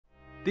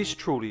This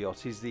trawler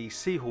yacht is the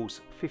Seahorse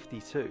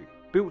 52,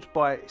 built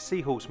by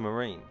Seahorse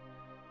Marine.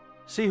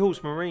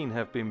 Seahorse Marine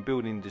have been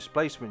building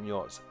displacement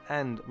yachts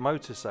and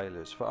motor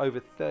sailors for over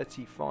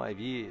 35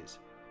 years.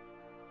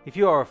 If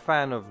you are a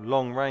fan of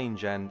long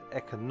range and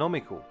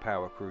economical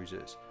power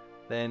cruisers,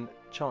 then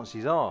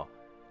chances are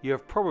you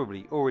have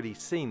probably already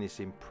seen this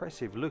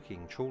impressive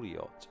looking trawler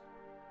yacht.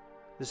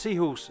 The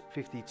Seahorse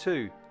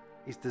 52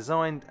 is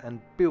designed and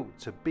built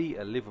to be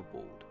a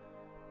liveaboard.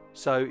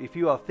 So if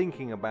you are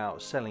thinking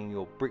about selling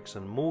your bricks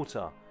and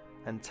mortar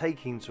and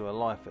taking to a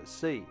life at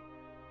sea,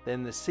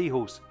 then the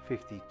Seahorse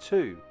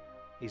 52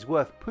 is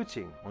worth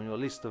putting on your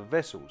list of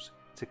vessels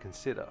to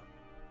consider.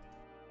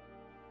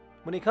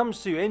 When it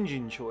comes to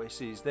engine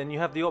choices, then you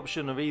have the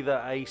option of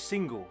either a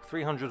single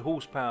 300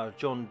 horsepower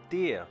John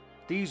Deere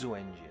diesel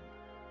engine,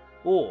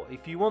 or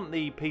if you want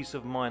the peace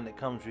of mind that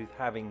comes with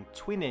having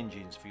twin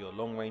engines for your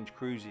long range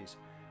cruises,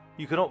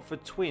 you can opt for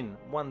twin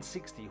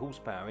 160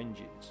 horsepower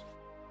engines.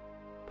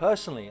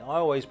 Personally, I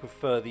always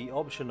prefer the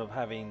option of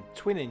having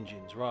twin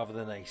engines rather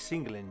than a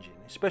single engine,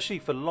 especially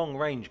for long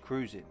range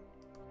cruising.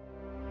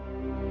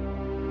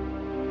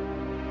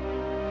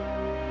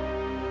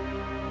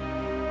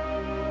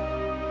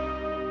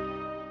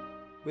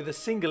 With a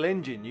single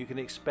engine you can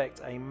expect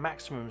a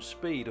maximum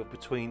speed of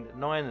between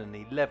 9 and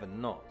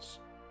 11 knots.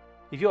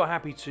 If you're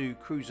happy to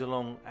cruise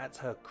along at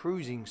her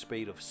cruising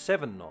speed of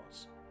 7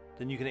 knots,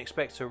 then you can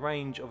expect a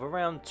range of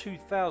around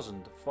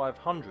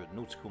 2,500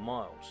 nautical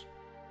miles.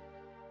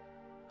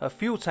 Her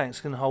fuel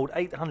tanks can hold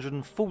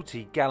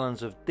 840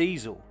 gallons of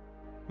diesel.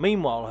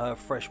 Meanwhile, her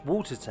fresh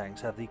water tanks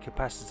have the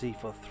capacity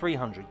for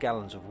 300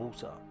 gallons of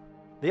water.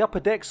 The upper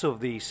decks of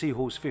the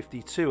Seahorse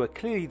 52 are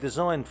clearly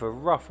designed for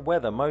rough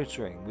weather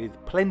motoring,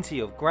 with plenty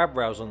of grab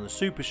rails on the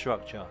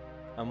superstructure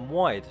and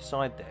wide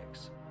side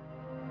decks.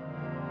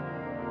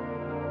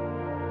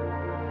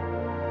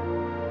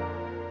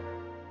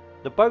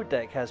 The boat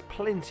deck has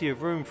plenty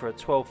of room for a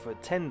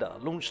 12-foot tender,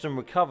 launched and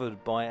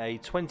recovered by a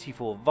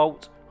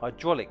 24-volt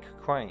hydraulic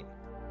crane.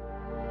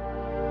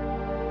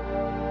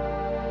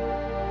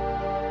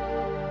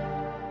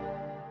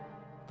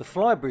 The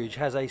flybridge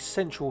has a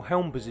central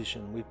helm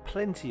position with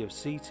plenty of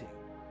seating.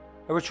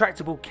 A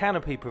retractable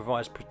canopy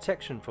provides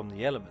protection from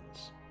the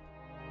elements.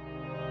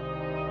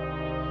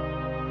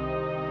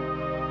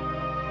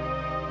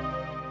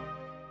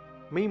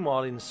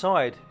 Meanwhile,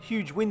 inside,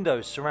 huge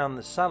windows surround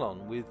the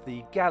salon, with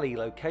the galley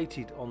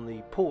located on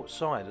the port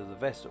side of the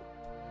vessel.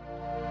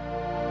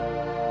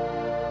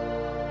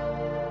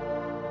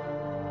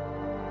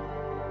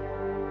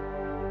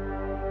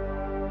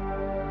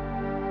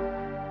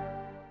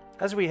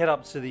 As we head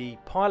up to the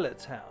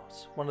pilot's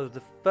house, one of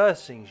the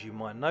first things you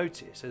might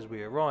notice as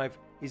we arrive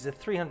is the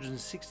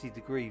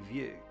 360-degree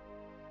view.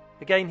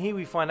 Again, here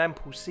we find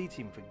ample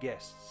seating for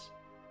guests.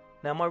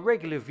 Now, my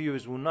regular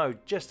viewers will know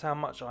just how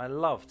much I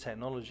love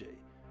technology.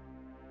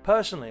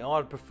 Personally, I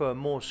would prefer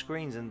more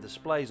screens and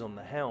displays on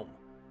the helm,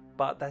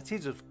 but that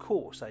is of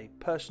course a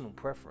personal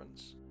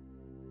preference.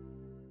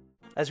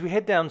 As we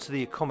head down to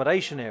the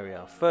accommodation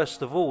area,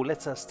 first of all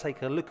let us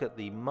take a look at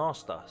the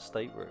master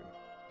stateroom.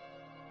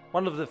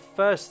 One of the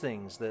first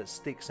things that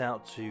sticks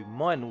out to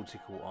my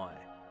nautical eye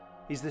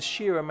is the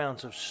sheer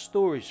amount of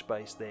storage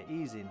space there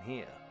is in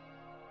here.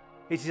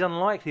 It is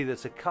unlikely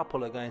that a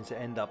couple are going to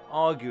end up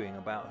arguing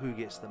about who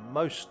gets the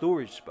most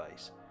storage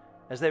space,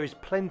 as there is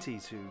plenty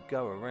to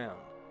go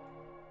around.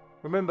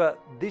 Remember,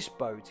 this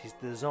boat is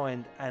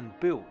designed and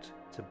built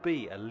to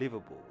be a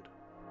liveaboard.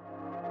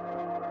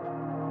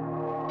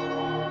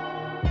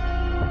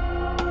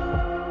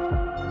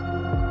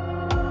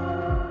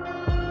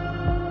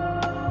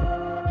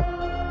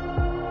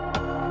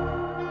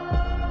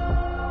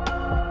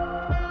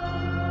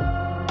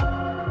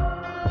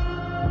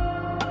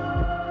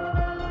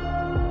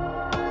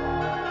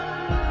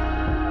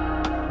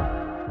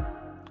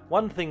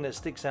 One thing that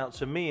sticks out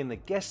to me in the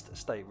guest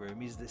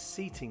stateroom is the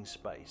seating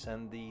space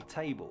and the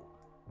table.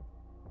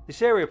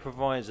 This area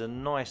provides a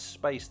nice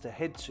space to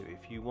head to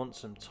if you want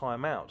some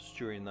time out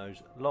during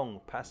those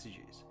long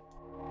passages.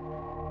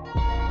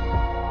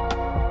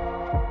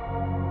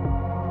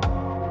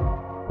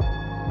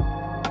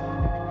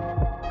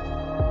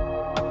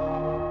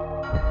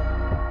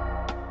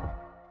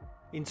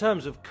 In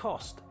terms of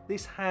cost,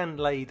 this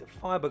hand-laid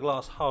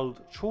fiberglass hulled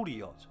trawler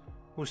yacht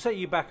will set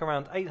you back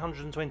around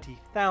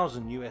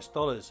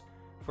 $820,000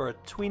 for a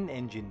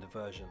twin-engined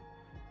version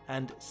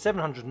and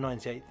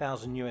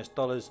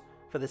 $798,000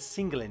 for the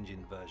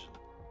single-engine version.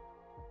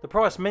 The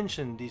price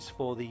mentioned is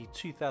for the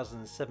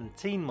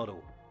 2017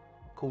 model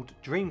called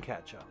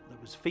Dreamcatcher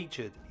that was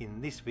featured in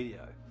this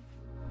video.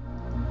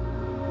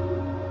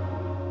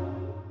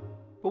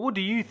 But what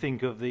do you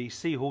think of the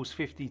Seahorse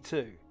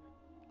 52?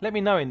 Let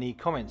me know in the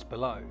comments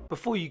below.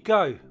 Before you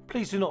go,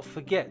 please do not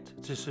forget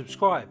to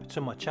subscribe to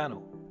my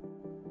channel.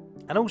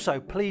 And also,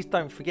 please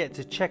don't forget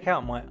to check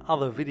out my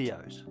other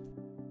videos.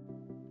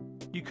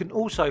 You can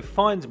also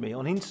find me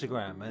on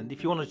Instagram, and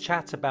if you want to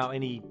chat about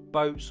any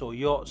boats or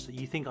yachts that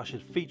you think I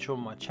should feature on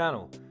my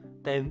channel,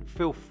 then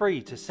feel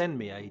free to send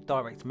me a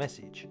direct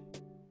message.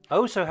 I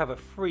also have a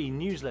free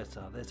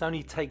newsletter that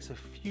only takes a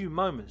few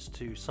moments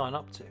to sign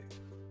up to.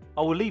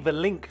 I will leave a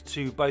link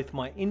to both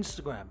my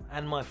Instagram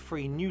and my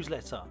free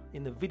newsletter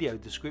in the video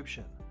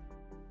description.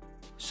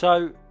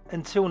 So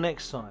until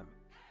next time,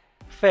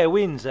 fair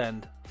winds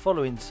and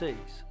following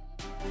seas.